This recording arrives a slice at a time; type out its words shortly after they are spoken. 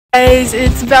Guys,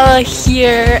 it's Bella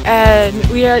here and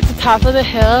we are at the top of the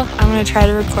hill. I'm gonna try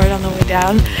to record on the way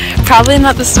down. Probably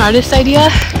not the smartest idea.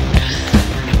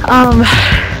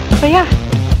 But yeah.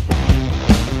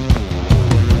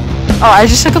 Oh, I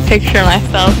just took a picture of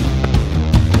myself.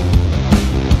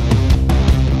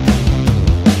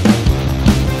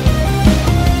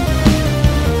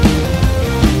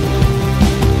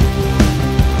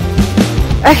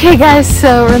 Okay guys,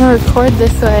 so we're gonna record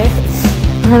this way.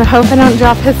 I'm gonna hope I don't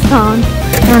drop his phone.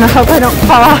 I'm gonna hope I don't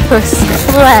fall off a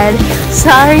sled.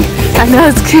 Sorry, I know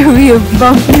it's gonna be a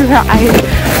bumpy ride,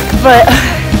 but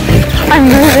I'm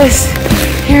nervous.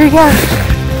 Here we go.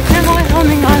 I'm only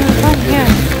holding on with one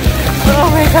hand. Oh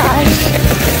my gosh.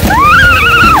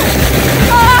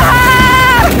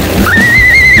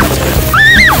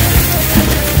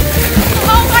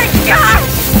 Oh my gosh!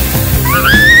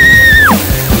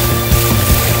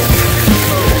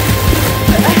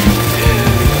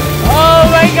 Oh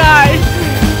my gosh!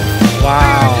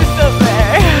 Wow. We were just up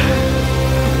there.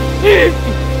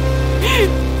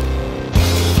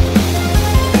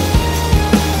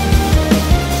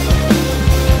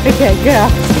 Okay, girl.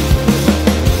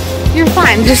 You're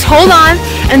fine. Just hold on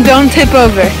and don't tip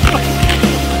over.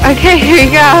 Okay, here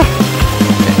you go.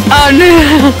 Oh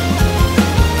no.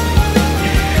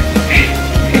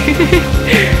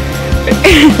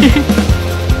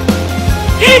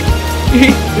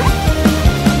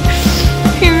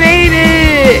 He made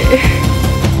it!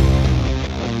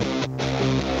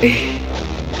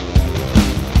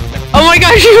 Oh my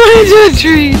gosh, he went into the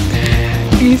trees!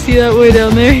 Can you see that way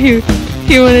down there? He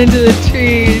went into the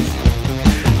trees.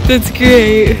 That's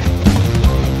great.